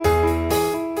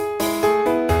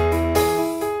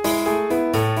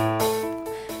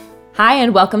Hi,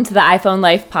 and welcome to the iPhone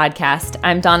Life podcast.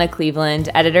 I'm Donna Cleveland,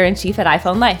 editor-in-chief at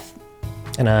iPhone Life.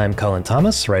 And I'm Colin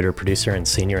Thomas, writer, producer, and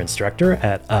senior instructor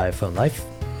at iPhone Life,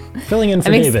 filling in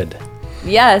for David.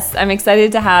 Yes, I'm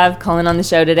excited to have Colin on the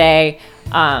show today.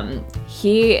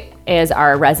 He is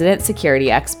our resident security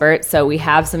expert, so we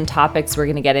have some topics we're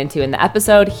going to get into in the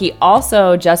episode. He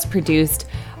also just produced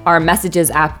our Messages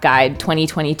App Guide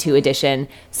 2022 edition,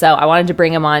 so I wanted to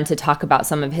bring him on to talk about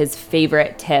some of his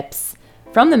favorite tips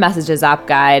from the Messages App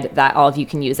Guide that all of you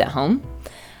can use at home.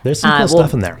 There's some cool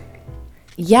stuff in there.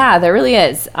 Yeah, there really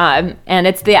is. And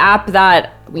it's the app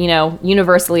that,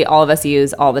 universally all of us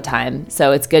use all the time.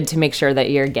 So it's good to make sure that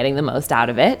you're getting the most out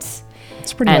of it.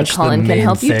 It's pretty much Colin the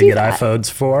main thing at iPhone's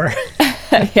for.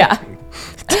 Yeah.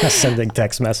 Sending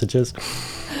text messages.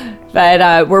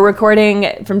 But we're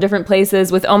recording from different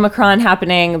places. With Omicron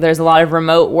happening, there's a lot of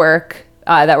remote work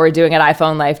that we're doing at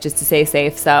iPhone Life just to stay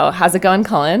safe. So how's it going,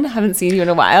 Colin? Haven't seen you in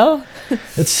a while.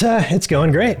 It's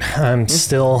going great. I'm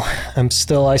still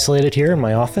isolated here in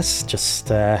my office. Just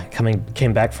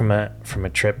came back from a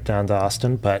trip down to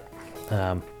Austin, but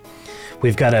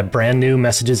we've got a brand new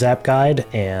Messages App Guide,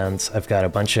 and I've got a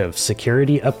bunch of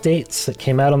security updates that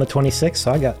came out on the 26th.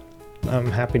 So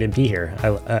I'm happy to be here. I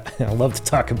love to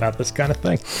talk about this kind of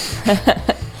thing.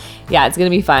 Yeah, it's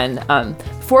going to be fun.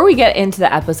 Before we get into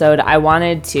the episode, I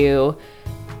wanted to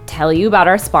tell you about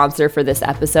our sponsor for this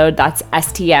episode. That's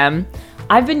STM.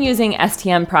 I've been using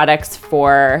STM products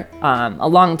for a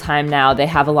long time now. They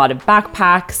have a lot of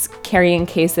backpacks, carrying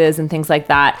cases, and things like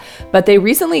that. But they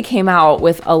recently came out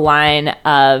with a line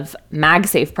of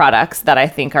MagSafe products that I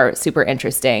think are super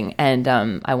interesting, and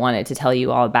I wanted to tell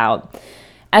you all about.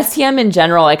 STM in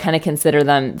general, I kind of consider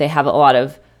them, they have a lot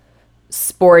of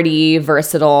sporty,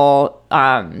 versatile,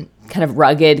 kind of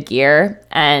rugged gear.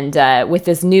 And with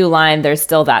this new line, there's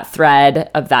still that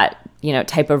thread of that,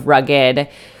 type of rugged,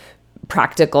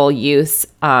 practical use,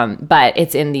 but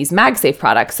it's in these MagSafe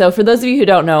products. So for those of you who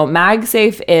don't know,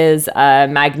 MagSafe is a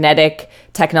magnetic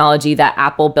technology that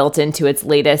Apple built into its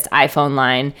latest iPhone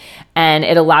line, and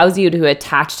it allows you to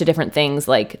attach to different things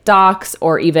like docks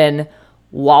or even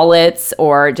wallets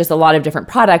or just a lot of different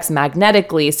products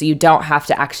magnetically, so you don't have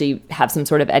to actually have some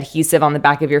sort of adhesive on the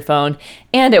back of your phone.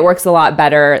 And it works a lot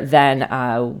better than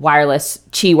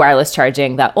Qi wireless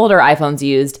charging that older iPhones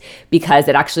used, because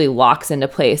it actually locks into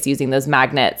place using those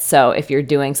magnets. So if you're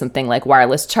doing something like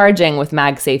wireless charging with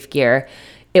MagSafe gear,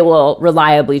 it will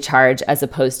reliably charge as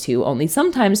opposed to only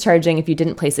sometimes charging if you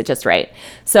didn't place it just right.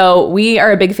 So we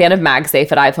are a big fan of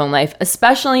MagSafe at iPhone Life,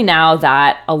 especially now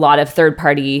that a lot of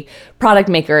third-party product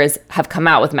makers have come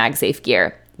out with MagSafe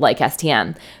gear like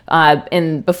STM.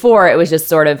 And before, it was just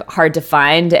sort of hard to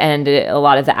find, and a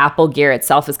lot of the Apple gear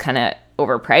itself is kind of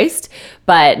overpriced.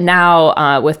 But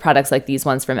now with products like these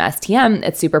ones from STM,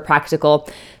 it's super practical.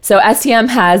 So STM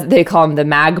has, they call them the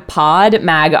MagPod,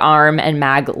 MagArm, and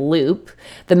MagLoop.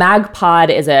 The MagPod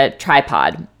is a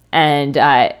tripod, and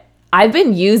I've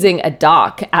been using a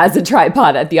dock as a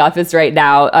tripod at the office right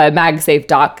now, a MagSafe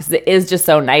dock, because it is just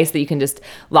so nice that you can just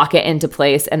lock it into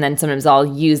place, and then sometimes I'll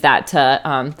use that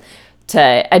to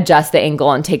adjust the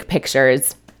angle and take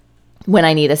pictures when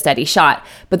I need a steady shot.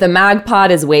 But the MagPod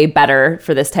is way better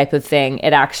for this type of thing.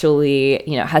 It actually,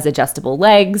 has adjustable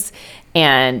legs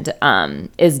and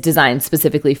is designed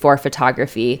specifically for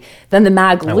photography. Then the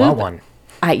MagLoop. I want one.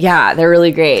 Yeah, they're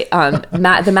really great. The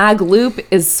MagLoop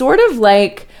is sort of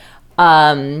like,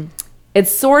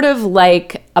 it's sort of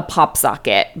like a pop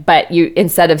socket, but you,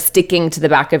 instead of sticking to the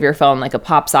back of your phone like a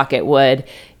pop socket would,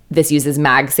 this uses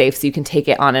MagSafe, so you can take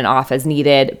it on and off as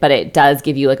needed, but it does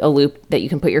give you like a loop that you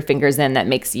can put your fingers in that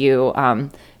makes you,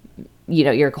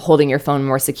 you're holding your phone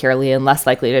more securely and less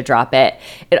likely to drop it.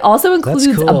 It also includes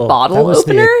a bottle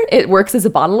opener. It works as a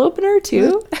bottle opener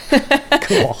too.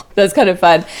 Cool. That's kind of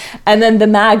fun. And then the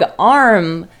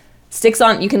MagArm sticks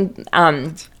on, you can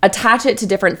attach it to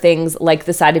different things like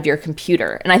the side of your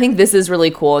computer. And I think this is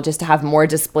really cool just to have more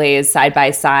displays side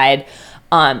by side.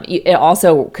 It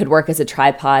also could work as a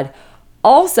tripod.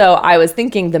 Also, I was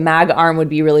thinking the MagArm would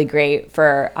be really great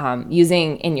for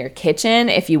using in your kitchen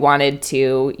if you wanted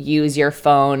to use your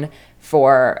phone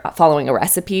for following a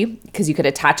recipe, because you could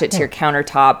attach it to your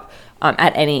countertop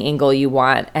at any angle you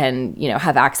want and,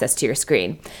 have access to your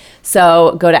screen.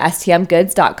 So go to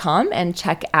stmgoods.com and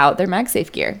check out their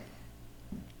MagSafe gear.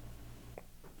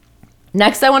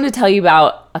 Next, I want to tell you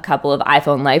about a couple of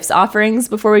iPhone Life's offerings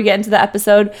before we get into the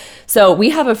episode. So we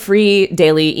have a free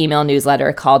daily email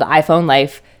newsletter called iPhone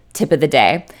Life Tip of the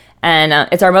Day. And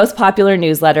it's our most popular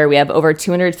newsletter. We have over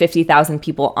 250,000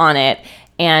 people on it.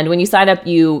 And when you sign up,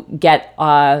 you get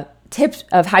tip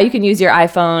of how you can use your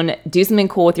iPhone, do something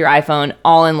cool with your iPhone,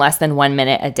 all in less than 1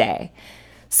 minute a day.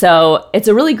 So it's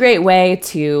a really great way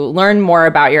to learn more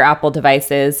about your Apple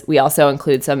devices. We also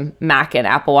include some Mac and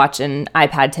Apple Watch and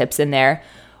iPad tips in there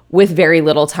with very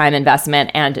little time investment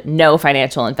and no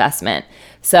financial investment.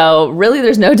 So really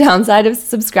there's no downside of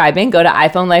subscribing. Go to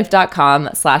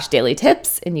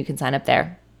iPhoneLife.com/dailytips and you can sign up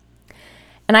there.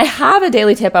 And I have a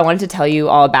daily tip I wanted to tell you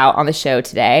all about on the show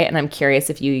today, and I'm curious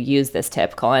if you use this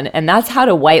tip, Cullen, and that's how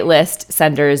to whitelist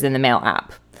senders in the Mail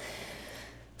app.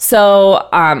 So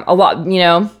a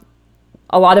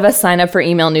lot of us sign up for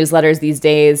email newsletters these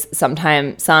days.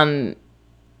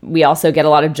 We also get a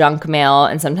lot of junk mail,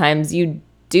 and sometimes you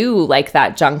do like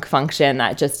that junk function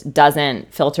that just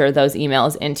doesn't filter those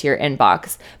emails into your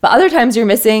inbox. But other times you're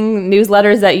missing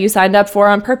newsletters that you signed up for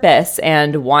on purpose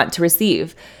and want to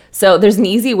receive. So there's an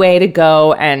easy way to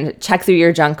go and check through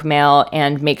your junk mail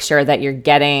and make sure that you're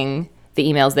getting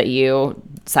the emails that you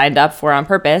signed up for on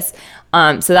purpose.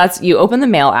 So that's, you open the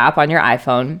Mail app on your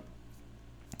iPhone,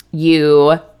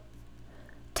 you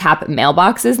tap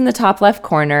mailboxes in the top left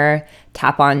corner,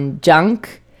 tap on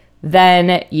junk,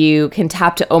 then you can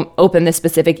tap to open the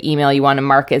specific email you want to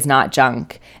mark as not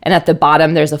junk. And at the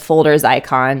bottom, there's a folders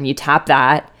icon. You tap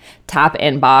that, tap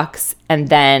inbox, and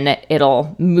then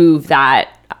it'll move that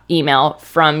email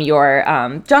from your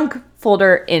junk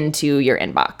folder into your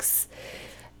inbox.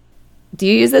 Do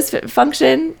you use this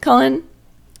function, Cullen?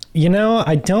 You know,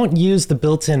 I don't use the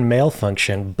built-in mail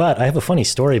function, but I have a funny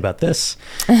story about this.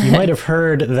 You might have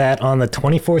heard that on the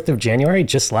 24th of January,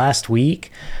 just last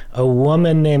week, a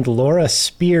woman named Laura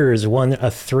Spears won a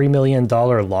 $3 million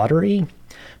lottery,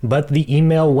 but the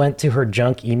email went to her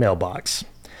junk email box.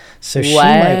 So she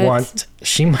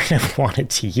might have wanted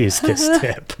to use this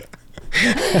tip.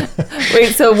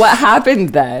 Wait, so what happened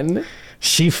then?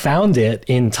 She found it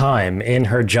in time in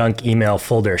her junk email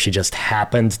folder. She just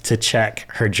happened to check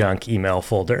her junk email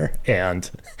folder and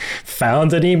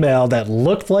found an email that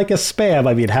looked like a spam.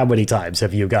 I mean, how many times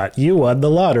have you won the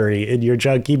lottery in your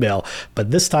junk email? But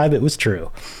this time it was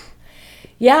true.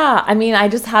 Yeah, I mean, I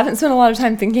just haven't spent a lot of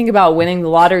time thinking about winning the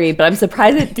lottery, but I'm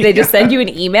surprised that they just send you an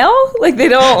email? Like, they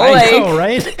don't, I know,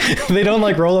 right? They don't,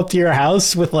 roll up to your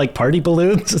house with, party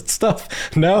balloons and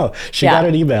stuff. No, she got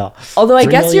an email. Although I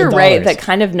guess you're right that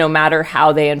kind of no matter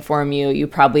how they inform you, you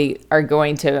probably are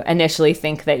going to initially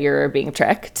think that you're being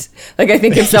tricked. I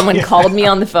think if someone called me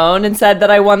on the phone and said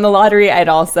that I won the lottery, I'd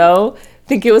also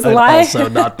think it was a lie. I'd also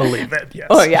not believe it, yes.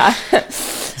 Oh, yeah.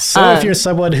 So if you're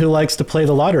someone who likes to play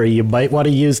the lottery, you might want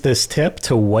to use this tip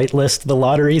to whitelist the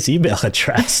lottery's email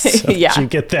address so that you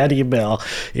get that email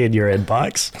in your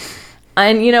inbox.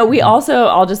 And, we also,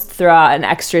 I'll just throw out an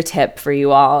extra tip for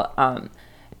you all.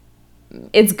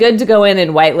 It's good to go in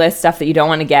and whitelist stuff that you don't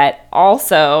want to get.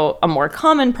 Also, a more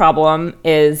common problem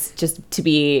is just to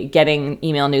be getting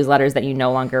email newsletters that you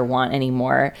no longer want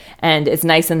anymore. And it's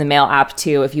nice in the Mail app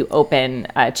too if you open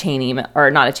a chain email,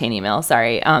 or not a chain email,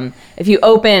 sorry. If you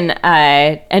open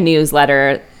a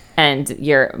newsletter and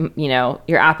your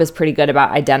app is pretty good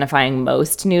about identifying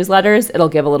most newsletters, it'll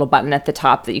give a little button at the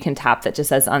top that you can tap that just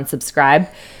says unsubscribe.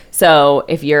 So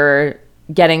if you're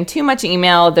getting too much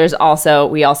email,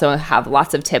 we also have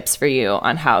lots of tips for you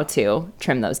on how to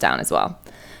trim those down as well.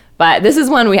 But this is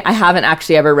one I haven't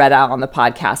actually ever read out on the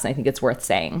podcast, and I think it's worth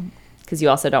saying because you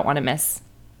also don't want to miss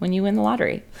when you win the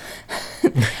lottery.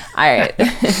 All right.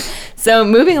 So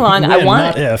moving along,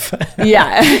 not if.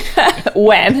 Yeah.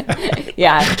 When.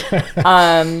 Yeah.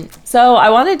 So I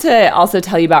wanted to also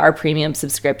tell you about our premium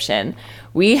subscription.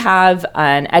 We have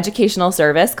an educational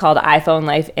service called iPhone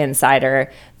Life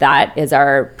Insider that is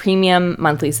our premium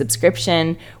monthly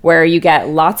subscription where you get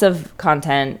lots of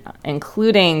content,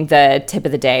 including the tip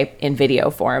of the day in video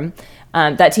form.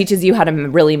 That teaches you how to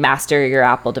really master your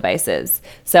Apple devices.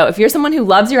 So if you're someone who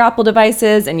loves your Apple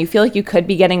devices and you feel like you could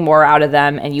be getting more out of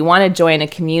them and you want to join a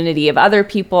community of other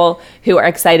people who are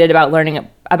excited about learning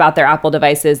about their Apple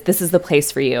devices, this is the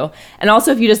place for you. And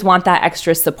also if you just want that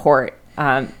extra support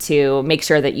to make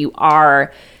sure that you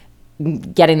are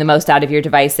getting the most out of your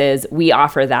devices, we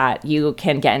offer that. You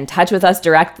can get in touch with us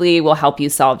directly. We'll help you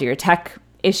solve your tech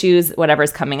issues,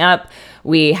 whatever's coming up.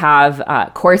 We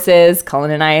have courses.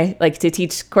 Cullen and I like to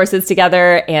teach courses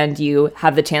together, and you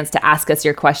have the chance to ask us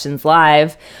your questions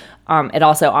live. It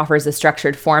also offers a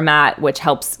structured format, which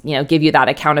helps give you that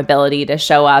accountability to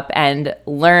show up and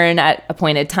learn at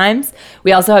appointed times.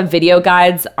 We also have video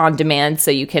guides on demand,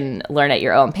 so you can learn at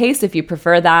your own pace if you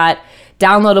prefer that.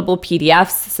 downloadable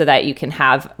PDFs so that you can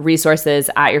have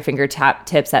resources at your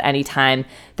fingertips at any time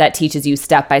that teaches you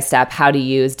step-by-step how to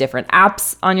use different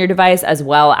apps on your device, as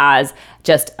well as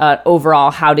just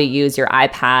overall how to use your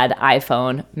iPad,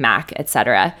 iPhone, Mac,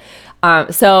 etc.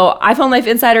 So iPhone Life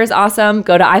Insider is awesome.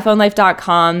 Go to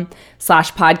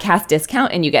iPhoneLife.com/podcast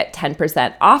discount and you get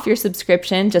 10% off your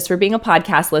subscription just for being a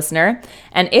podcast listener.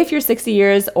 And if you're 60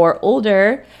 years old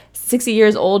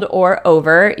or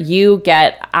over, you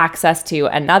get access to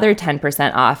another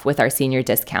 10% off with our senior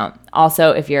discount.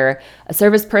 Also, if you're a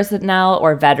service personnel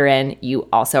or veteran, you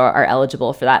also are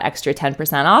eligible for that extra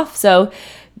 10% off. So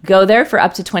go there for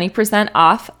up to 20%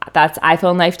 off. That's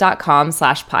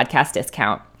iPhoneLife.com/podcast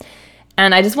discount.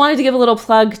 And I just wanted to give a little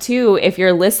plug too. If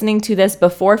you're listening to this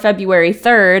before February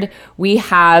 3rd, we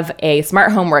have a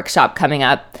smart home workshop coming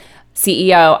up.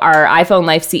 Our iPhone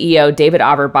Life CEO, David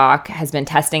Averbach, has been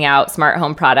testing out smart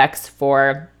home products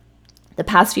for the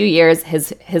past few years.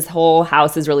 His whole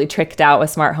house is really tricked out with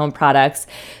smart home products.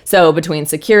 So between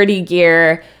security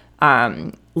gear,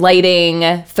 lighting,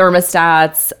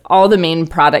 thermostats, all the main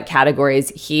product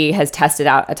categories, he has tested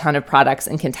out a ton of products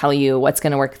and can tell you what's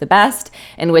going to work the best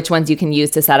and which ones you can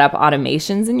use to set up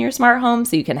automations in your smart home.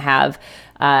 So you can have,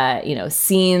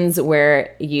 scenes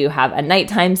where you have a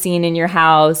nighttime scene in your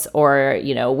house, or,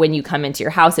 when you come into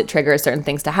your house, it triggers certain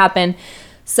things to happen.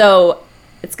 So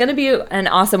it's going to be an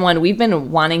awesome one. We've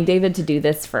been wanting David to do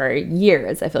this for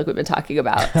years. I feel like we've been talking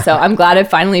about. So I'm glad I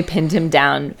finally pinned him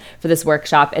down for this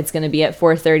workshop. It's going to be at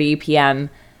 4:30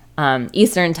 p.m.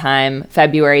 Eastern time,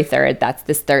 February 3rd. That's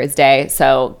this Thursday.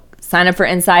 So sign up for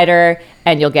Insider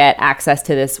and you'll get access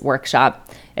to this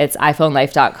workshop. It's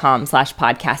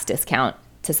iPhoneLife.com/podcast discount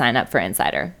to sign up for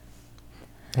Insider.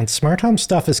 And smart home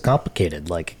stuff is complicated.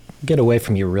 Like, get away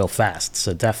from you real fast.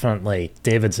 So definitely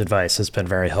David's advice has been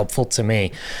very helpful to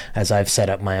me as I've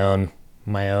set up my own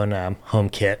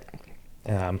HomeKit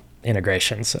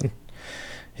integrations, and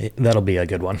that'll be a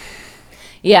good one.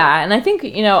 Yeah, and I think,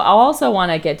 I'll also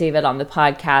want to get David on the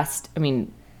podcast. I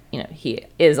mean, he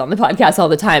is on the podcast all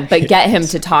the time, but get him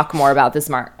to talk more about his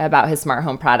smart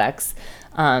home products.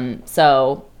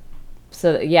 So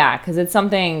yeah, because it's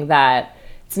something that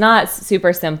it's not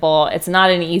super simple. It's not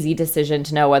an easy decision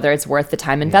to know whether it's worth the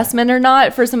time investment or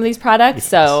not for some of these products. Yes.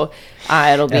 So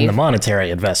it'll be... And the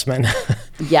monetary investment.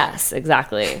 Yes,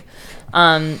 exactly.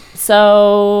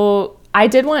 So I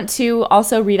did want to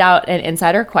also read out an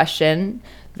insider question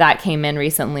that came in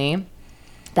recently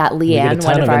that Leanne, we get a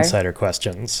ton of insider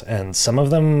questions, and some of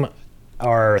them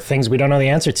are things we don't know the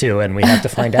answer to, and we have to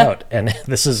find out. And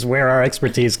this is where our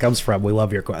expertise comes from. We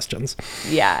love your questions.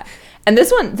 Yeah. And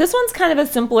this one's kind of a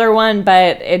simpler one,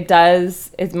 but it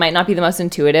might not be the most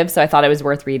intuitive, so I thought it was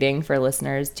worth reading for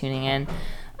listeners tuning in.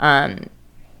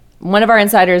 One of our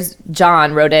insiders,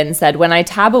 John, wrote in and said, when I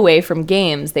tab away from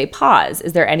games, they pause.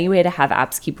 Is there any way to have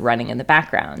apps keep running in the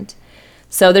background?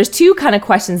 So there's two kind of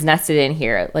questions nested in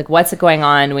here. Like, what's going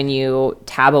on when you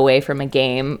tab away from a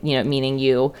game, meaning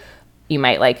you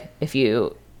might, like, if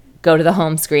you go to the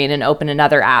home screen and open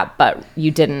another app, but you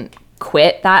didn't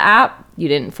quit that app, you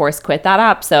didn't force quit that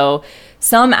app. So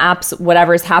some apps,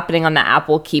 whatever's happening on the app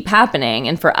will keep happening,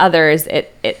 and for others,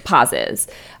 it pauses.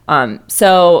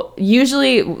 So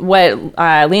usually what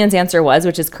Leanne's answer was,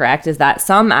 which is correct, is that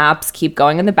some apps keep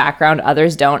going in the background,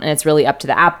 others don't, and it's really up to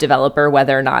the app developer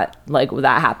whether or not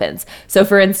that happens. So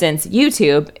for instance,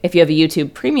 YouTube, if you have a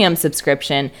YouTube Premium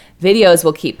subscription, videos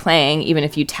will keep playing even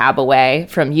if you tab away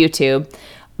from YouTube.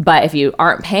 But if you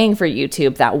aren't paying for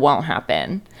YouTube, that won't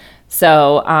happen.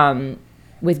 So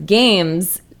with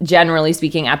games, generally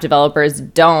speaking, app developers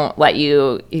don't let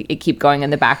it keep going in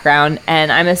the background.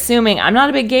 And I'm assuming, I'm not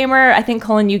a big gamer. I think,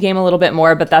 Cullen, you game a little bit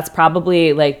more, but that's probably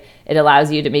it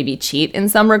allows you to maybe cheat in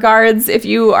some regards if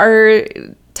you are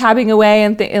tabbing away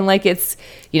and it's,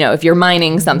 if you're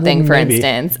mining something, for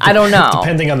instance. I don't know.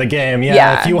 Depending on the game.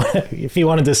 Yeah. If you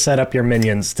wanted to set up your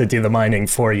minions to do the mining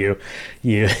for you,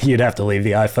 you'd have to leave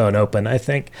the iPhone open, I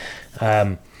think.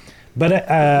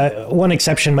 But one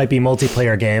exception might be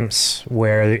multiplayer games,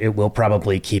 where it will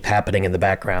probably keep happening in the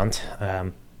background.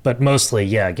 But mostly,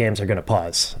 games are going to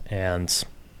pause. And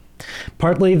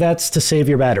partly that's to save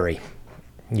your battery.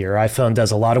 Your iPhone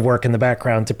does a lot of work in the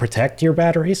background to protect your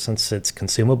battery, since it's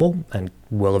consumable and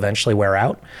will eventually wear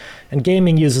out. And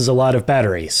gaming uses a lot of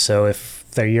battery, so if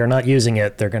you're not using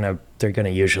it, they're gonna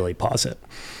usually pause it.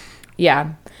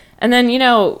 Yeah. And then,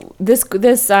 this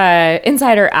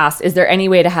insider asked, is there any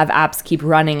way to have apps keep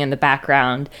running in the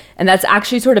background? And that's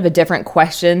actually sort of a different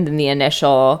question than the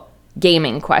initial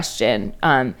gaming question.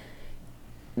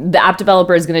 The app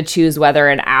developer is going to choose whether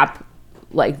an app,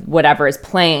 whatever is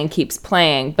playing, keeps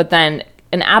playing. But then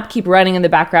an app keep running in the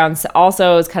background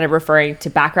also is kind of referring to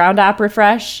background app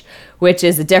refresh, which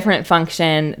is a different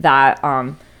function that,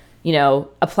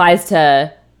 applies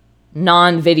to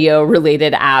non-video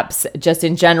related apps just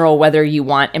in general, whether you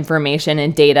want information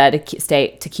and data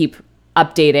to keep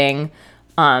updating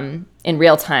in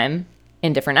real time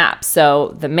in different apps.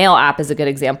 So the Mail app is a good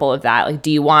example of that. Like,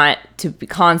 do you want to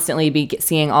constantly be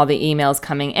seeing all the emails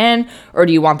coming in, or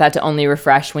do you want that to only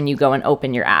refresh when you go and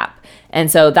open your app? And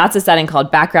so that's a setting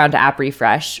called background app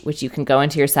refresh, which you can go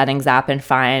into your settings app and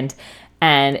find,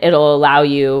 and it'll allow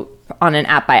you on an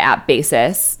app by app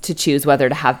basis to choose whether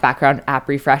to have background app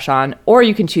refresh on, or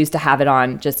you can choose to have it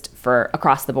on just for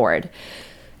across the board.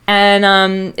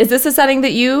 And is this a setting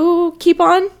that you keep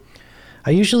on? I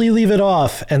usually leave it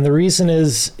off, and the reason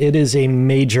is it is a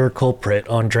major culprit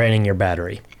on draining your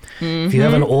battery. Mm-hmm. If you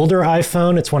have an older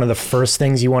iPhone, it's one of the first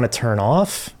things you want to turn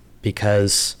off,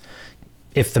 because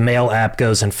if the Mail app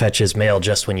goes and fetches mail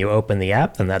just when you open the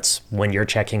app, then that's when you're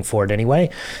checking for it anyway.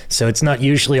 So it's not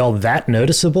usually all that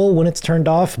noticeable when it's turned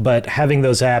off, but having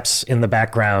those apps in the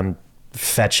background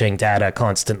fetching data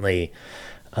constantly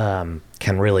can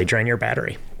really drain your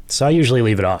battery. So I usually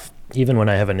leave it off, even when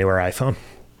I have a newer iPhone.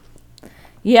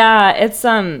 Yeah, it's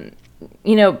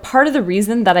part of the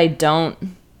reason that I don't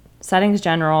settings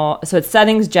general. So it's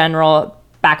settings general,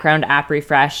 background app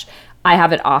refresh. I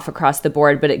have it off across the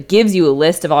board, but it gives you a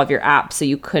list of all of your apps, so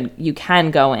you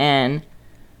can go in.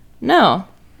 No,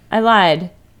 I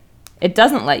lied. It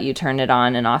doesn't let you turn it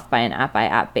on and off by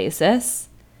app basis.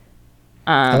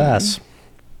 Alas.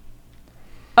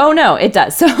 Oh, no, it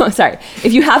does. So, sorry.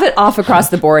 If you have it off across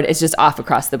the board, it's just off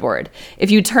across the board.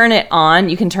 If you turn it on,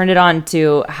 you can turn it on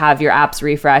to have your apps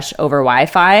refresh over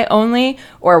Wi-Fi only,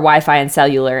 or Wi-Fi and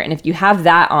cellular. And if you have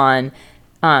that on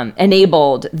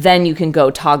enabled, then you can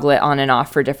go toggle it on and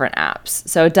off for different apps.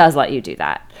 So it does let you do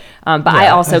that. But yeah, I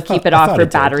also keep it off for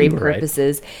battery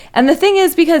purposes. Right. And the thing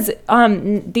is, because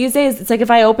these days, it's like if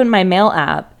I open my Mail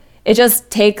app, it just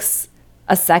takes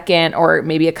a second or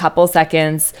maybe a couple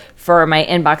seconds for my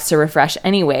inbox to refresh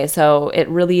anyway. So it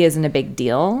really isn't a big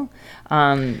deal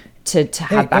to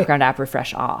have background app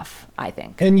refresh off, I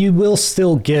think. And you will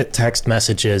still get text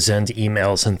messages and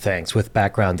emails and things with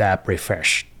background app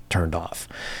refresh turned off.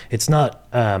 It's not,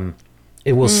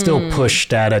 it will still push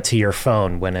data to your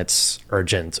phone when it's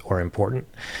urgent or important.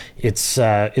 It's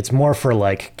more for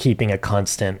like keeping a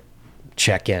constant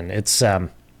check-in. It's,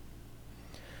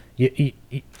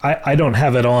 I don't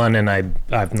have it on, and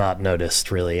I've not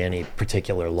noticed really any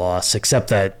particular loss, except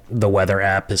that the weather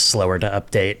app is slower to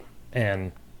update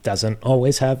and doesn't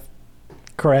always have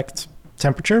correct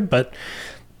temperature. But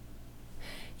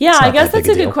yeah, I guess that's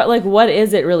a good question. Like, what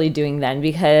is it really doing then?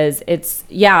 Because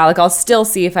like I'll still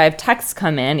see if I have texts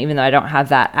come in, even though I don't have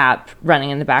that app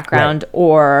running in the background, right,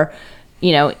 or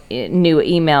new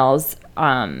emails.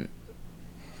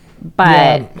 But.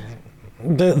 Yeah.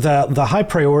 The high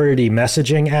priority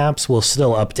messaging apps will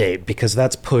still update because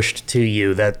that's pushed to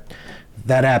you. That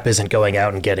app isn't going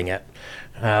out and getting it.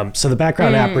 So the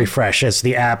background app refresh is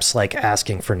the apps like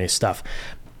asking for new stuff.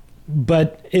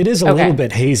 But it is a little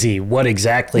bit hazy what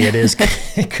exactly it is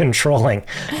controlling.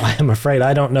 I'm afraid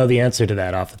I don't know the answer to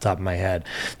that off the top of my head.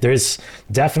 There's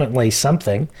definitely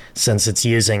something, since it's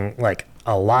using like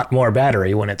a lot more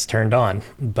battery when it's turned on.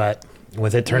 But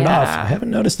with it turned off, I haven't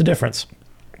noticed a difference.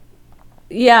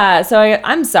 Yeah, so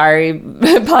I'm sorry,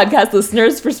 podcast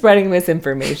listeners, for spreading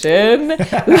misinformation.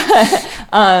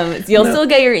 You'll still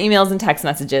get your emails and text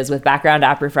messages with background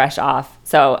app refresh off.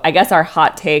 So I guess our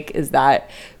hot take is that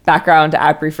background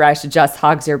app refresh just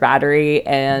hogs your battery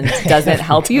and doesn't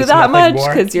help you that much,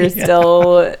 because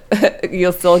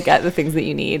you'll still get the things that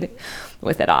you need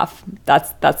with it off.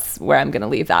 That's where I'm going to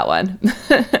leave that one.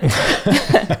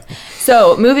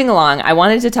 So moving along, I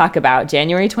wanted to talk about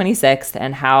January 26th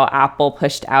and how Apple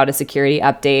pushed out a security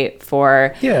update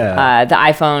for the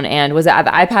iPhone. And was it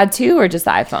the iPad too, or just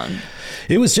the iPhone?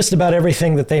 It was just about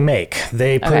everything that they make.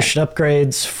 They pushed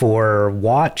upgrades for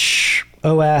Watch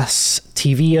OS,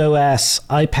 TV OS,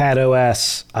 iPad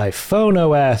OS, iPhone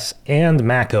OS, and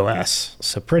Mac OS.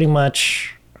 So pretty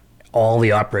much all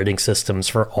the operating systems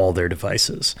for all their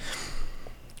devices.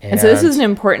 And so this was an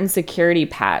important security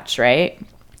patch, right?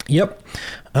 Yep.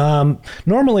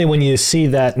 Normally when you see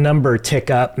that number tick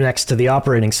up next to the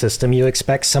operating system, you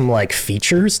expect some like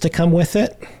features to come with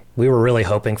it. We were really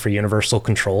hoping for universal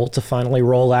control to finally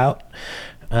roll out.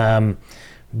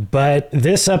 But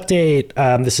this update,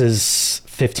 this is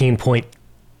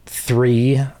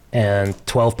 15.3 and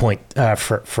 12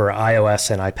 for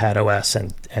iOS and iPad OS,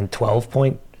 and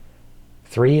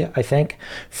 12.3, I think,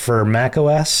 for Mac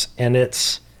OS. And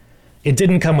it's it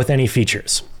didn't come with any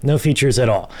features, no features at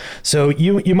all. So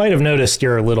you might have noticed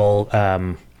your little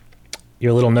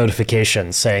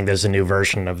notification saying there's a new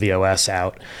version of the OS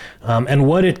out. And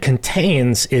what it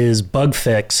contains is bug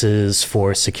fixes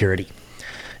for security.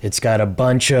 It's got a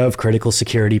bunch of critical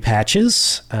security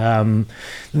patches.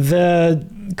 The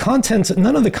contents,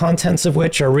 none of the contents of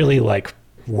which are really like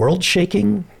world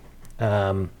shaking.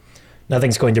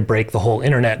 Nothing's going to break the whole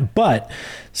internet, but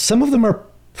some of them are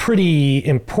pretty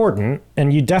important,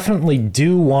 and you definitely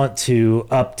do want to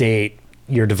update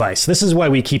your device. This is why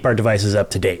we keep our devices up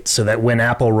to date, so that when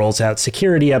Apple rolls out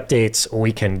security updates,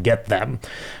 we can get them.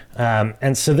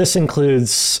 And so this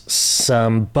includes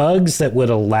some bugs that would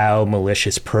allow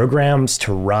malicious programs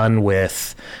to run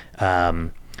with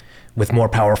more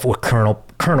powerful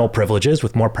kernel privileges,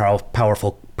 with more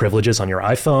powerful privileges on your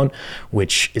iPhone,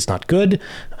 which is not good.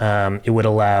 There's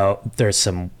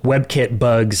some WebKit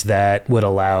bugs that would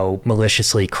allow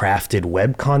maliciously crafted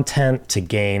web content to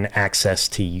gain access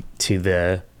to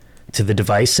the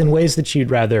device in ways that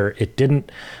you'd rather it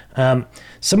didn't.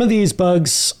 Some of these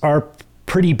bugs are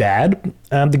pretty bad.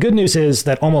 The good news is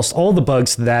that almost all the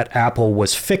bugs that Apple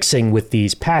was fixing with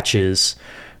these patches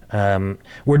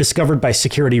were discovered by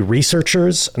security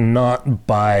researchers, not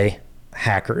by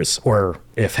hackers, or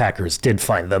if hackers did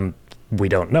find them, we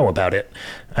don't know about it.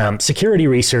 Security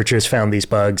researchers found these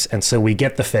bugs, and so we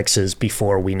get the fixes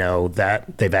before we know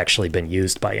that they've actually been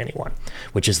used by anyone,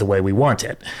 which is the way we want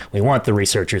it. We want the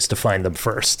researchers to find them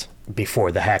first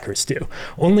before the hackers do.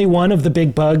 Only one of the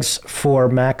big bugs for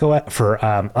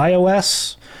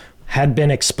iOS had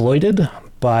been exploited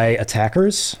by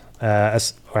attackers,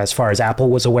 as far as Apple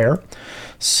was aware.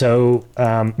 So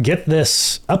get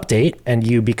this update and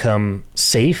you become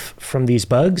safe from these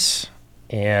bugs,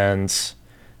 and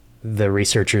the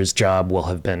researcher's job will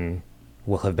have been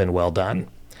well done.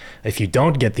 If you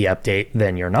don't get the update,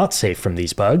 then you're not safe from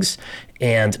these bugs,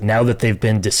 and now that they've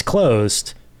been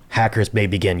disclosed, hackers may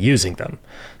begin using them.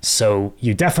 So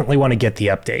you definitely want to get the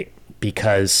update,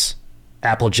 because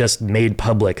Apple just made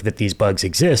public that these bugs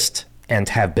exist and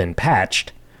have been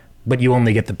patched, but you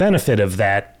only get the benefit of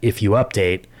that if you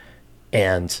update,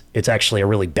 and it's actually a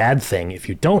really bad thing if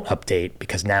you don't update,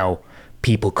 because now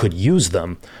people could use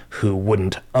them who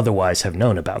wouldn't otherwise have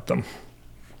known about them.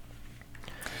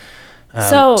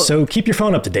 So keep your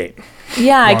phone up to date.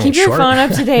 Yeah, keep your phone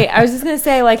up to date. I was just going to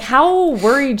say, like, how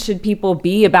worried should people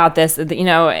be about this? You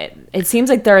know, it seems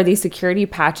like there are these security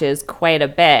patches quite a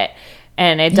bit.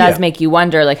 And it does make you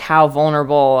wonder, like, how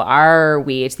vulnerable are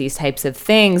we to these types of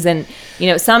things? And, you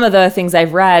know, some of the things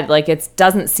I've read, like, it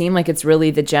doesn't seem like it's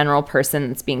really the general person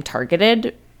that's being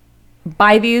targeted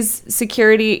by these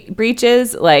security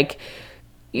breaches. Like,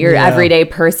 your everyday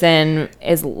person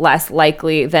is less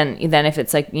likely than if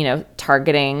it's, like, you know,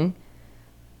 targeting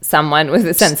someone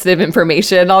with sensitive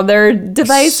information on their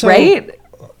device, right?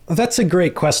 That's a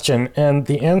great question. And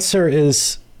the answer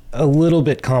is a little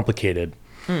bit complicated.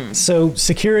 So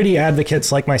security advocates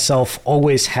like myself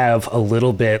always have a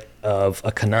little bit of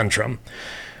a conundrum.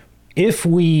 If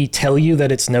we tell you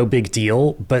that it's no big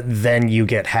deal, but then you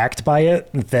get hacked by it,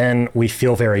 then we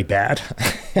feel very bad.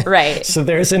 Right. So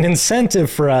there's an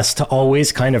incentive for us to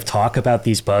always kind of talk about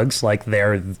these bugs like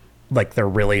they're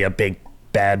really a big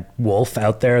bad wolf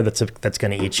out there that's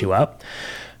going to eat you up.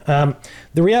 The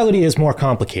reality is more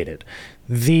complicated.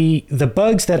 The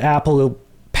bugs that Apple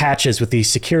patches with these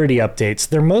security updates,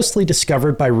 they're mostly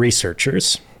discovered by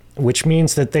researchers, which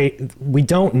means that we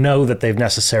don't know that they've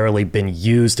necessarily been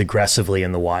used aggressively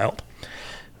in the wild,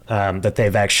 that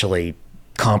they've actually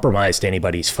compromised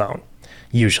anybody's phone.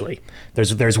 Usually,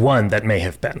 there's one that may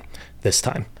have been this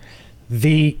time.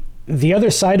 The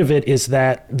other side of it is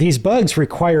that these bugs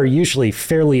require usually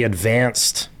fairly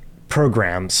advanced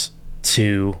programs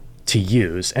to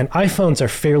use, and iPhones are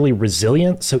fairly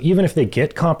resilient, so even if they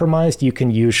get compromised, you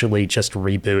can usually just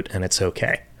reboot and it's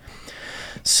okay.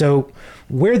 So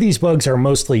where these bugs are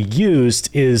mostly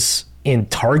used is in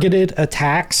targeted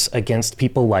attacks against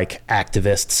people like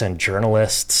activists and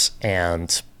journalists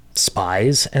and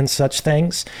spies and such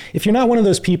things. If you're not one of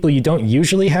those people, you don't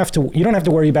have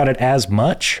to worry about it as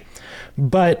much.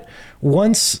 But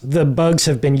once the bugs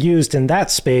have been used in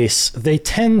that space, they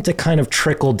tend to kind of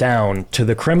trickle down to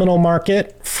the criminal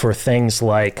market for things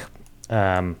like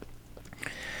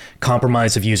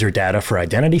compromise of user data for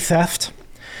identity theft.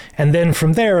 And then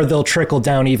from there, they'll trickle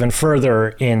down even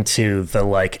further into the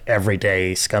like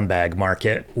everyday scumbag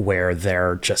market, where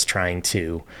they're just trying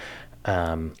to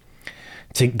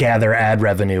gather ad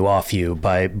revenue off you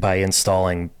by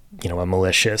installing, you know, a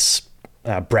malicious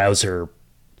browser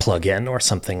plugin or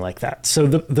something like that. So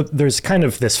there's kind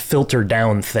of this filter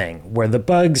down thing where the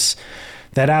bugs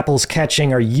that Apple's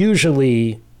catching are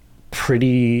usually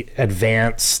pretty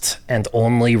advanced and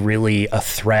only really a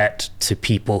threat to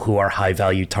people who are high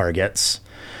value targets.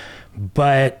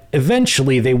 But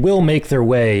eventually they will make their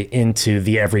way into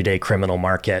the everyday criminal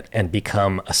market and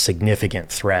become a significant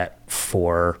threat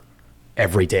for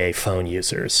everyday phone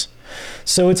users.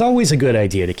 So it's always a good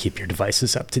idea to keep your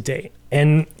devices up to date.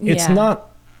 And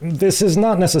this is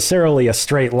not necessarily a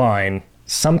straight line.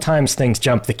 Sometimes things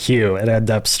jump the queue and end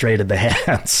up straight in the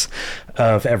hands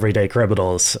of everyday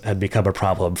criminals and become a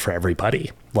problem for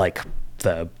everybody, like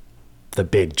the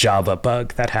big Java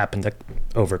bug that happened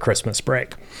over Christmas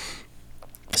break.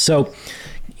 So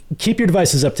keep your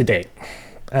devices up to date.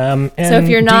 And so if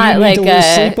you're not do you need to lose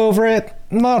sleep over it?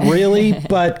 Not really,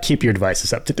 but keep your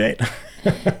devices up to date.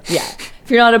 Yeah.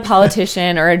 If you're not a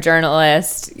politician or a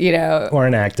journalist, or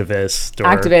an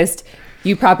activist,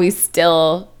 you probably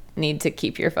still need to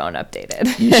keep your phone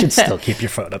updated. You should still keep your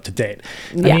phone up to date.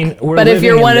 Yeah. I mean, but if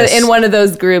you're in one of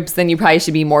those groups, then you probably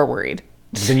should be more worried.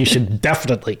 Then you should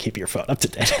definitely keep your phone up to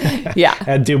date. Yeah.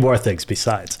 And do more things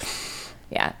besides.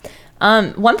 Yeah.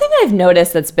 One thing I've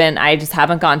noticed I just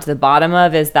haven't gotten to the bottom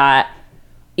of is that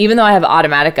even though I have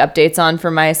automatic updates on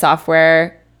for my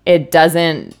software, it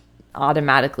doesn't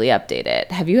automatically update it.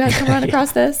 Have you come run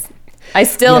across this? I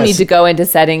still need to go into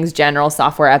settings, general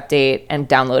software update, and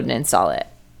download and install it.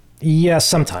 Yes,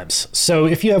 sometimes. So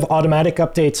if you have automatic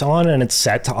updates on and it's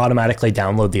set to automatically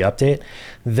download the update,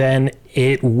 then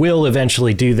it will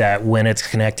eventually do that when it's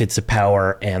connected to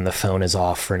power and the phone is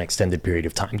off for an extended period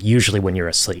of time, usually when you're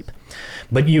asleep.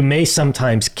 But you may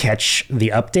sometimes catch the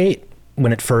update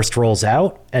when it first rolls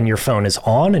out and your phone is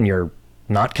on and you're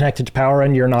not connected to power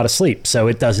and you're not asleep, so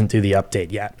it doesn't do the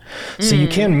update yet. So you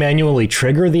can manually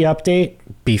trigger the update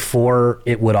before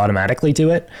it would automatically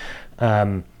do it.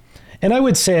 And I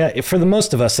would say for the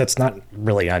most of us, that's not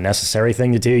really a necessary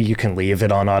thing to do. You can leave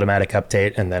it on automatic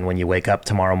update, and then when you wake up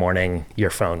tomorrow morning, your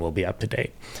phone will be up to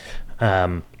date.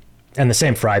 And the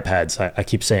same for iPads. I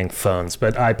keep saying phones,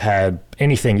 but iPad,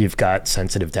 anything you've got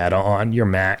sensitive data on, your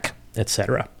Mac,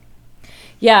 etc.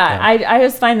 Yeah, I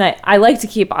just find that I like to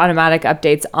keep automatic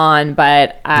updates on,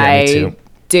 but I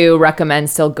do recommend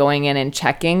still going in and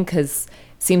checking because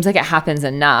it seems like it happens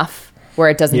enough where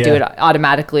it doesn't do it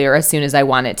automatically or as soon as I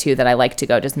want it to, that I like to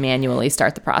go just manually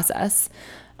start the process.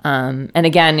 And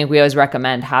again, we always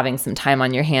recommend having some time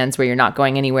on your hands where you're not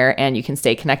going anywhere and you can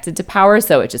stay connected to power,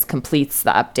 so it just completes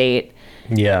the update.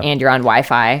 Yeah. And you're on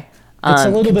Wi-Fi. It's a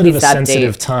little bit of a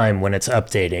sensitive time when it's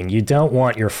updating. You don't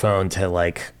want your phone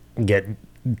to get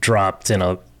dropped in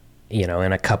a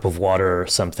cup of water or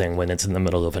something when it's in the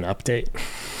middle of an update.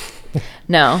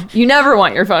 No, you never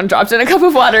want your phone dropped in a cup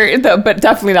of water, though, but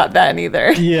definitely not then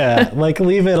either. Yeah,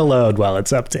 leave it alone while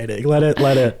it's updating.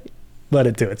 Let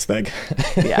it do its thing.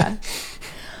 Yeah.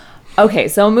 Okay,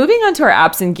 so moving on to our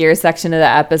apps and gear section of the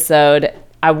episode,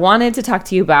 I wanted to talk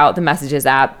to you about the Messages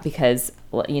app because,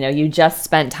 you just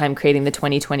spent time creating the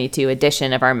 2022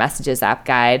 edition of our Messages app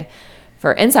guide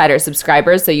for Insider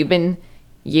subscribers. So you've been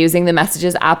using the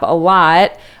Messages app a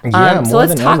lot. So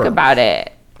let's talk about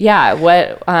it. Yeah.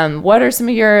 What are some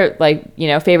of your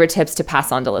favorite tips to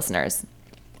pass on to listeners?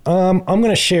 I'm going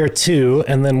to share two,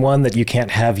 and then one that you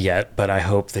can't have yet, but I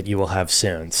hope that you will have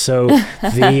soon. So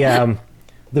the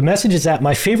Messages app,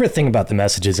 my favorite thing about the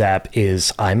Messages app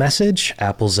is iMessage,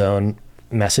 Apple's own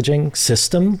messaging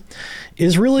system,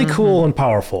 is really cool and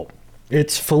powerful.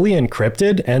 It's fully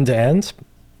encrypted end to end.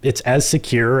 It's as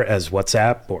secure as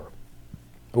WhatsApp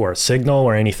or Signal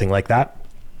or anything like that,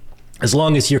 as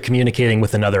long as you're communicating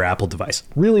with another Apple device,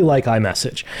 really like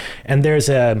iMessage. And there's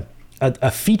a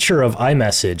feature of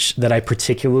iMessage that I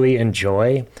particularly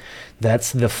enjoy.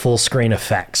 That's the full screen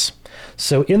effects.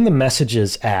 So in the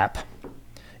Messages app,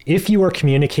 if you are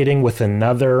communicating with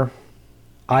another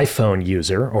iPhone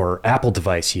user or Apple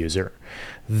device user,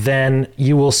 then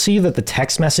you will see that the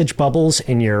text message bubbles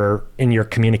in your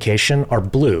communication are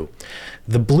blue.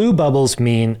 The blue bubbles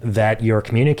mean that you're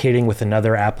communicating with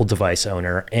another Apple device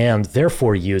owner and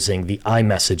therefore using the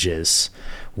iMessages,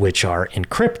 which are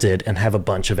encrypted and have a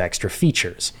bunch of extra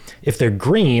features. If they're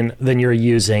green, then you're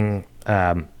using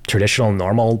traditional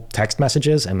normal text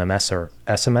messages, MMS or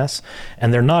SMS,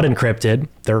 and they're not encrypted.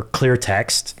 They're clear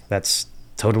text. That's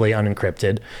totally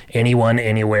unencrypted. Anyone,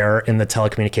 anywhere in the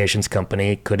telecommunications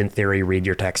company could, in theory, read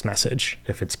your text message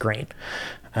if it's green.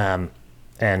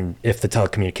 And if the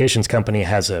telecommunications company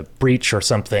has a breach or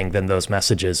something, then those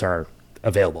messages are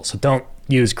available. So don't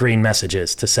use green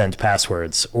messages to send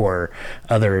passwords or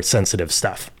other sensitive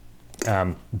stuff.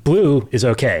 Blue is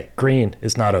okay. Green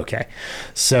is not okay.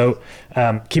 So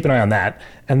keep an eye on that.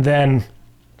 And then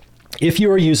if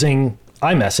you are using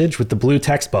iMessage with the blue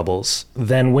text bubbles,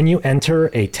 then when you enter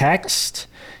a text,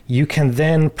 you can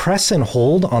then press and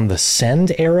hold on the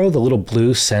send arrow, the little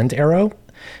blue send arrow,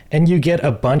 and you get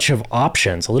a bunch of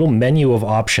options, a little menu of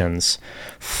options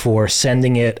for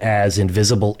sending it as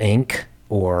invisible ink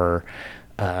or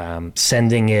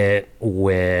sending it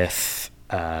with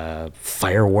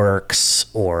fireworks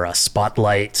or a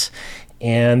spotlight.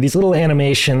 And these little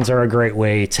animations are a great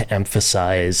way to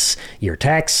emphasize your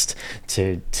text,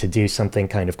 to do something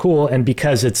kind of cool. And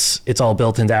because it's all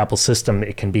built into Apple's system,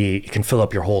 it can fill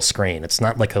up your whole screen. It's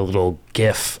not like a little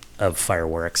GIF of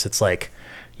fireworks. It's like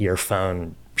your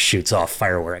phone shoots off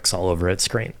fireworks all over its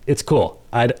screen. It's cool.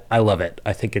 I love it.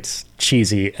 I think it's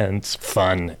cheesy and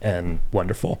fun and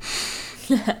wonderful.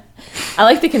 I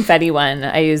like the confetti one.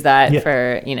 I use that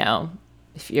for,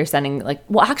 if you're sending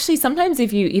actually sometimes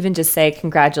if you even just say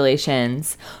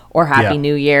congratulations or happy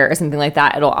new year or something like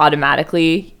that, it'll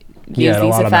automatically use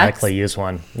these automatically effects. Use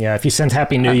one. Yeah, if you send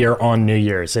happy new year on New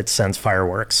Year's, it sends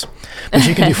fireworks. But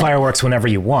you can do fireworks whenever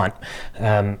you want.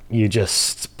 You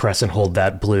just press and hold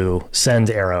that blue send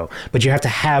arrow, but you have to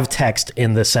have text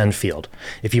in the send field.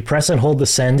 If you press and hold the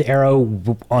send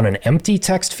arrow on an empty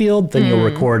text field, then you'll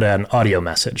record an audio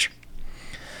message.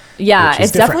 Yeah,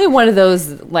 it's definitely one of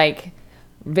those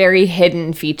very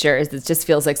hidden features. It just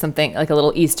feels like something like a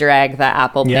little Easter egg that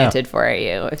Apple planted for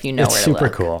you if you know where to look. It's super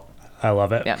cool. I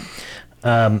love it.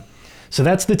 Yeah. So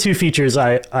that's the two features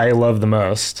I love the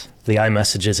most, the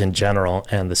iMessages in general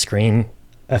and the screen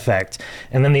effect.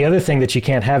 And then the other thing that you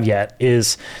can't have yet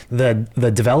is the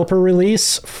developer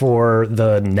release for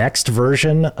the next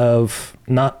version of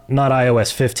not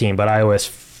iOS 15, but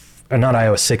not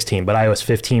iOS 16, but iOS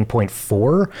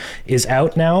 15.4 is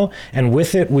out now. And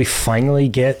with it, we finally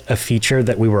get a feature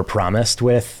that we were promised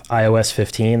with iOS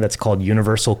 15 that's called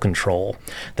Universal Control,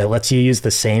 that lets you use the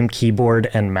same keyboard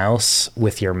and mouse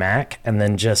with your Mac and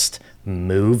then just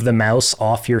move the mouse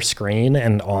off your screen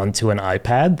and onto an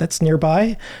iPad that's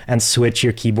nearby and switch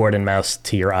your keyboard and mouse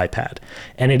to your iPad.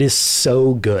 And it is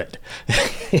so good.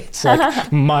 It's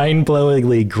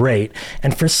mind-blowingly great.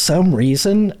 And for some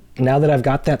reason, now that I've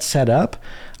got that set up,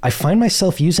 I find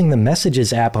myself using the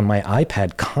Messages app on my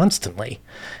iPad constantly.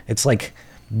 It's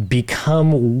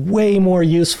become way more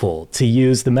useful to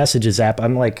use the Messages app.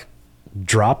 I'm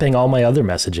dropping all my other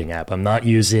messaging app. I'm not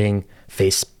using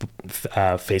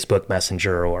Facebook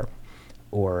Messenger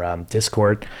or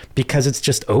Discord because it's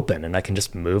just open and I can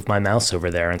just move my mouse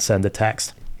over there and send a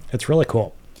text. It's really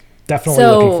cool. Definitely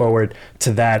looking forward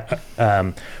to that.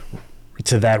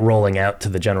 To that rolling out to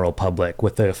the general public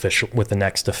with the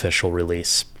next official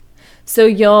release. So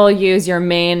you'll use your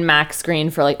main Mac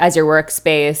screen for as your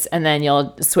workspace, and then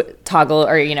you'll toggle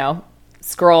or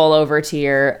scroll over to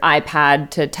your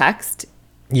iPad to text.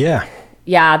 Yeah,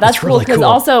 that's cool because really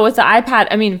also with the iPad,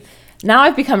 I mean, now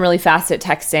I've become really fast at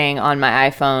texting on my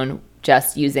iPhone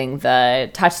just using the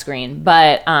touchscreen,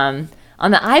 but on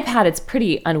the iPad it's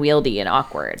pretty unwieldy and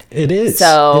awkward. It is.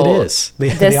 So it is. The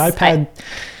iPad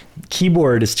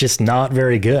keyboard is just not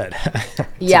very good.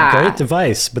 It's a great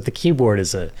device, but the keyboard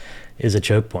is a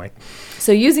choke point.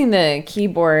 So using the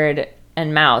keyboard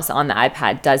and mouse on the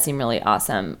iPad does seem really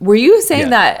awesome. Were you saying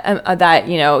that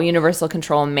Universal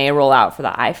Control may roll out for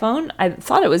the iPhone? I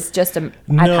thought it was just an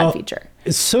iPad feature.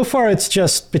 So far, it's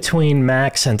just between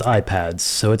Macs and iPads,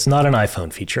 so it's not an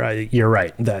iPhone feature. You're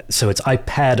right. So it's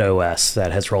iPadOS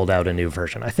that has rolled out a new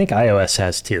version. I think iOS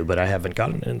has too, but I haven't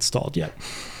gotten it installed yet.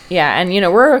 Yeah, and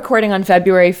we're recording on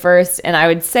February 1st, and I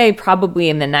would say probably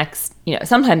in the next,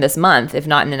 sometime this month, if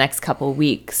not in the next couple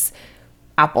weeks,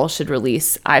 Apple should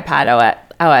release iPadOS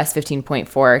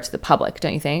 15.4 to the public,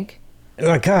 don't you think?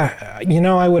 God,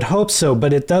 I would hope so,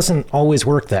 but it doesn't always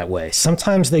work that way.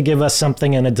 Sometimes they give us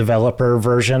something in a developer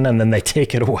version, and then they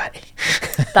take it away.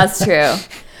 That's true.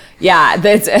 Yeah,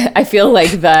 I feel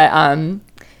like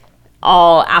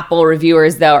all Apple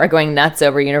reviewers, though, are going nuts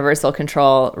over Universal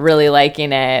Control, really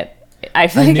liking it. I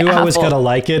knew I was going to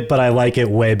like it, but I like it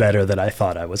way better than I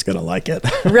thought I was going to like it.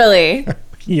 Really?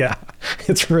 Yeah,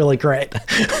 it's really great.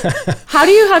 How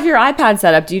do you have your iPad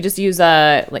set up? Do you just use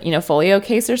a folio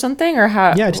case or something, or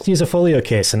how? Yeah, I just use a folio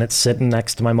case, and it's sitting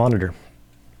next to my monitor.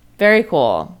 Very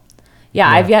cool. Yeah,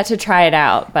 I've yet to try it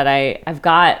out, but I've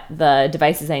got the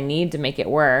devices I need to make it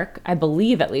work. I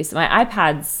believe, at least. My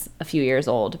iPad's a few years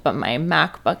old, but my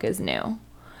MacBook is new.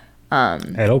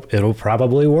 It'll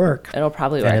probably work. It'll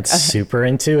probably work. And it's super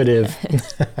intuitive.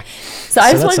 So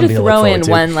I just wanted to throw in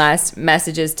one last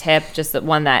Messages tip, just the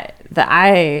one that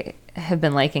I have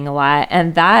been liking a lot,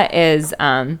 and that is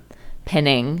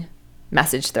pinning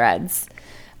message threads.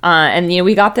 And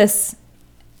we got this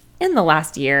in the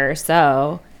last year or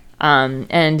so.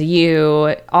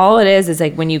 And all it is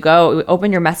like when you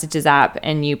open your Messages app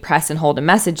and you press and hold a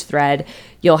message thread,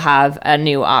 you'll have a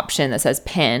new option that says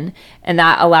pin. And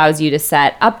that allows you to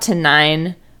set up to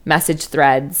 9 message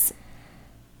threads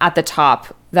at the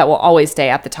top that will always stay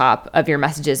at the top of your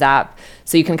Messages app.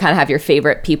 So you can kind of have your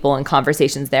favorite people and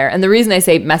conversations there. And the reason I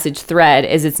say message thread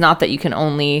is it's not that you can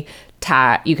only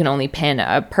pin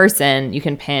a person, you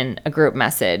can pin a group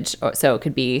message. So it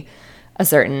could be a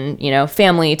certain,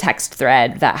 family text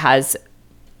thread that has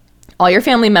all your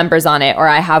family members on it. Or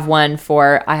I have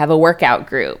a workout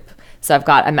group. So I've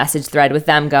got a message thread with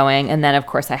them going. And then of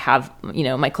course I have,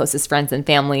 my closest friends and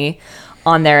family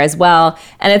on there as well.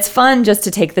 And it's fun just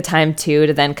to take the time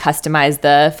to then customize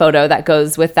the photo that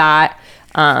goes with that.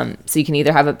 So you can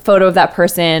either have a photo of that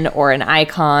person or an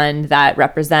icon that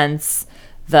represents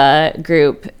the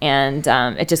group, and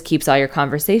it just keeps all your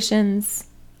conversations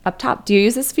up top. Do you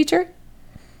use this feature?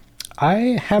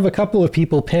 I have a couple of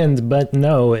people pinned, but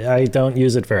no, I don't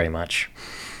use it very much.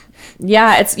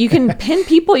 Yeah, you can pin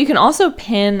people. You can also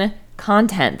pin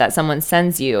content that someone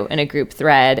sends you in a group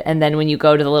thread, and then when you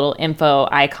go to the little info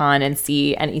icon and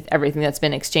see everything that's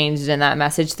been exchanged in that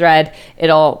message thread,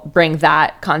 it'll bring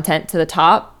that content to the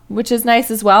top, which is nice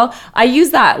as well. I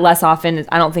use that less often.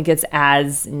 I don't think it's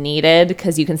as needed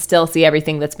because you can still see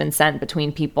everything that's been sent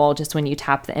between people just when you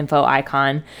tap the info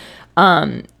icon.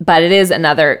 But it is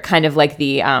another kind of like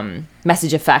the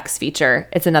message effects feature.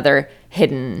 It's another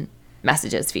hidden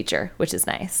messages feature, which is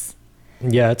nice.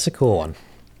 Yeah, it's a cool one.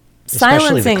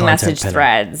 Silencing message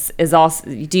threads is also,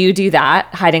 do you do that?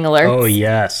 Hiding alerts? Oh,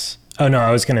 yes. Oh, no,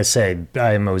 I was going to say,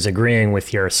 I was agreeing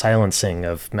with your silencing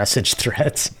of message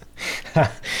threads.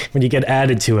 When you get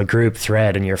added to a group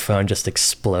thread and your phone just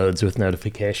explodes with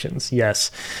notifications. Yes,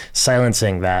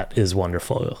 silencing that is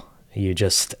wonderful. You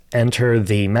just enter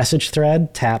the message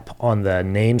thread, tap on the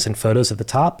names and photos at the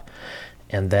top,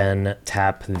 and then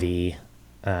tap the,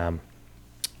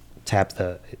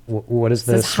 what is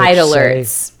this? Hide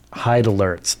alerts. Hide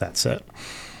alerts, that's it.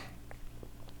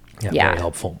 Yeah, very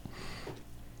helpful.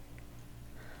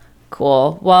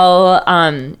 Cool. Well,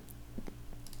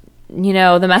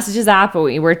 the Messages app,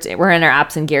 we're in our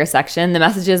apps and gear section. The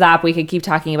Messages app we could keep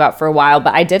talking about for a while,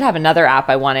 but I did have another app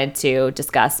I wanted to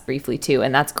discuss briefly too,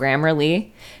 and that's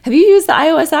Grammarly. Have you used the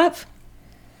iOS app?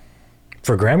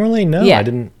 For Grammarly? No, yeah. I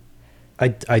didn't.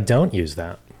 I don't use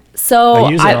that. So I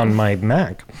use it on my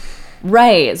Mac.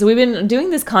 Right. So we've been doing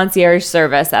this concierge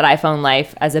service at iPhone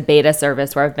Life as a beta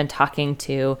service where I've been talking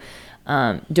to,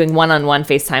 doing one-on-one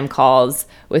FaceTime calls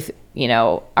with,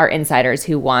 our insiders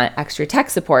who want extra tech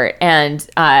support. And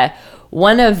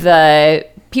one of the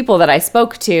people that I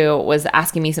spoke to was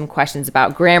asking me some questions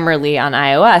about Grammarly on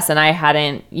iOS, and I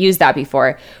hadn't used that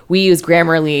before. We use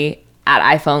Grammarly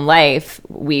at iPhone Life.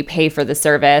 We pay for the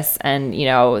service, and,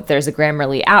 there's a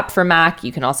Grammarly app for Mac.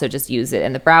 You can also just use it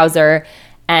in the browser.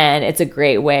 And it's a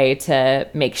great way to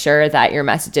make sure that your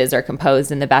messages are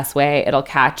composed in the best way. It'll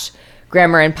catch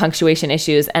grammar and punctuation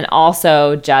issues and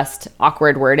also just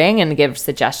awkward wording and give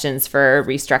suggestions for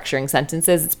restructuring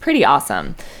sentences. It's pretty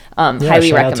awesome.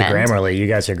 Highly recommend. Shout out to Grammarly. You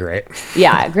guys are great.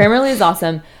 Yeah, Grammarly is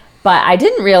awesome. But I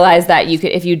didn't realize that you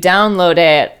could, if you download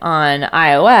it on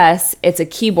iOS, it's a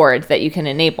keyboard that you can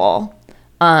enable.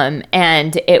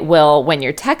 And it will, when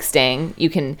you're texting, you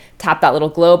can tap that little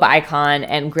globe icon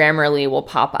and Grammarly will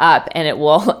pop up and it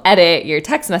will edit your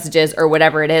text messages or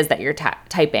whatever it is that you're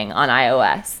typing on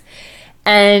iOS.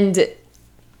 And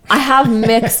I have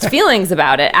mixed feelings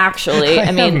about it, actually.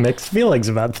 I mean, have mixed feelings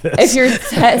about this. If you're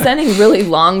sending really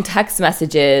long text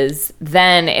messages,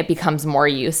 then it becomes more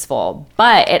useful.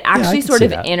 But it actually sort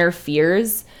of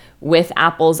interferes with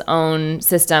Apple's own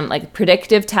system, like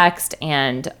predictive text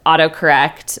and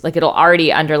autocorrect. Like it'll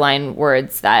already underline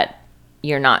words that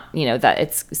you're not, that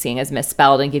it's seeing as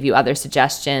misspelled and give you other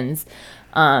suggestions.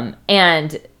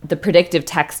 And the predictive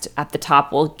text at the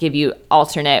top will give you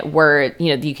alternate word,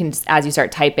 you can, as you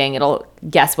start typing, it'll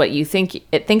guess what you think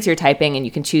it thinks you're typing and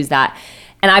you can choose that.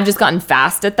 And I've just gotten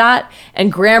fast at that.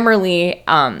 And Grammarly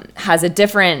has a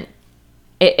different,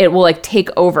 it will like take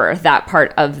over that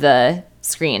part of the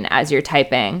screen as you're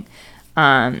typing.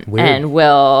 And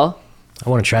will... I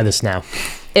want to try this now.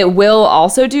 It will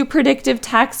also do predictive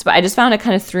text, but I just found it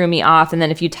kind of threw me off. And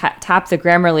then if you tap the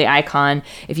Grammarly icon,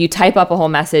 if you type up a whole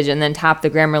message and then tap the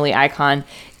Grammarly icon,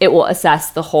 it will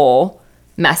assess the whole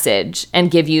message and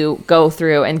go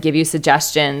through and give you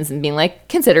suggestions and being like,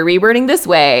 consider rewording this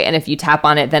way. And if you tap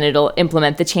on it, then it'll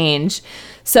implement the change.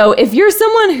 So if you're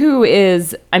someone who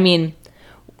is,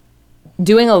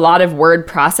 doing a lot of word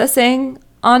processing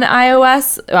on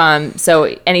iOS. So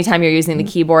anytime you're using the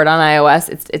keyboard on iOS,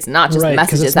 it's not just the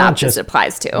Messages app this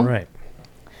applies to. Right.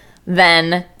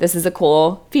 then this is a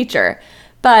cool feature.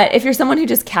 But if you're someone who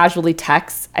just casually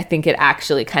texts, I think it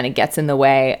actually kind of gets in the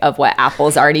way of what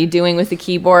Apple's already doing with the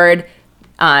keyboard,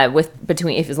 as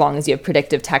long as you have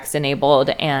predictive text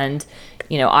enabled and,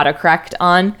 autocorrect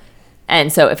on.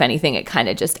 And so if anything, it kind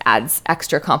of just adds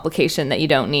extra complication that you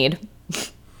don't need.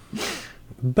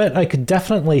 But I could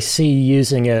definitely see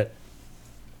using it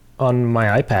on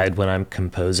my iPad when I'm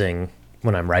composing,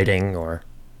 when I'm writing or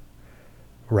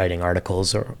writing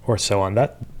articles or so on.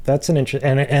 That's an interest,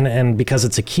 and because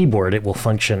it's a keyboard, it will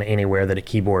function anywhere that a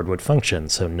keyboard would function.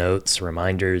 So notes,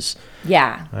 reminders,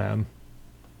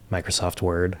 Microsoft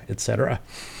Word, etc.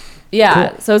 Yeah,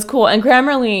 Cool. So it's cool. And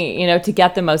Grammarly, to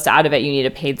get the most out of it, you need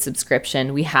a paid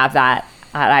subscription. We have that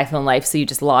at iPhone Life, so you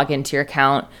just log into your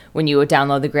account when you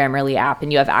download the Grammarly app,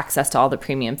 and you have access to all the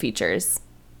premium features.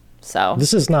 So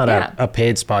This is not a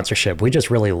paid sponsorship. We just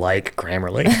really like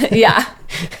Grammarly. Yeah,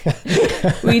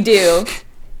 we do.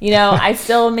 I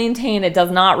still maintain it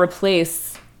does not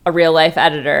replace a real life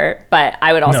editor, but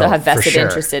I would also have vested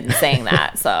interest in saying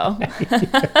that. So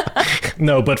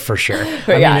No, but for sure.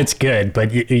 I mean, it's good,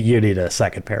 but you need a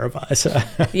second pair of eyes.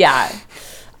 Yeah.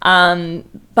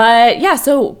 But yeah,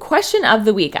 so question of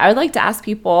the week. I would like to ask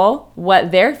people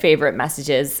what their favorite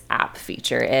Messages app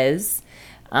feature is.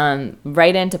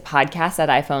 Write into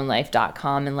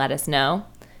podcast@iPhoneLife.com and let us know.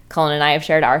 Colin and I have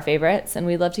shared our favorites, and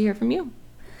we'd love to hear from you.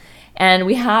 And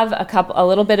we have a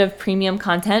little bit of premium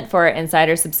content for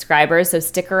Insider subscribers, so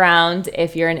stick around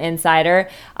if you're an insider.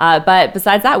 But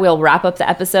besides that, we'll wrap up the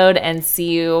episode and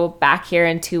see you back here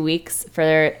in 2 weeks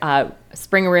for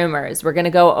Spring Rumors. We're going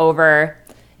to go over,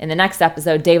 in the next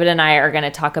episode, David and I are going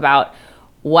to talk about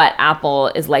what Apple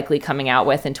is likely coming out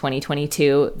with in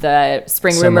 2022. The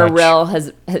Spring Rumor mill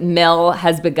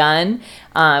has begun.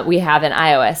 We have an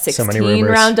iOS 16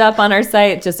 roundup on our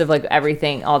site, just of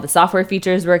everything, all the software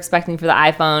features we're expecting for the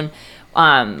iPhone.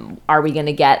 Are we going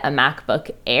to get a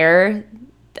MacBook Air,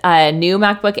 a new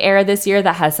MacBook Air this year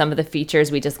that has some of the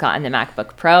features we just got in the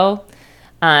MacBook Pro?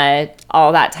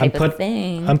 All that type of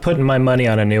thing. I'm putting my money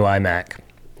on a new iMac.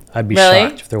 I'd be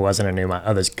shocked if there wasn't a new Mac.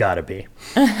 Oh, there's got to be.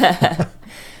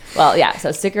 Well, yeah,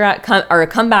 so stick around,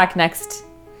 come back next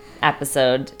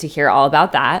episode to hear all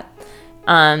about that.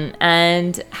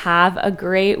 And have a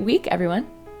great week, everyone.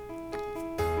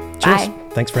 Cheers. Bye.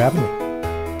 Thanks for having me.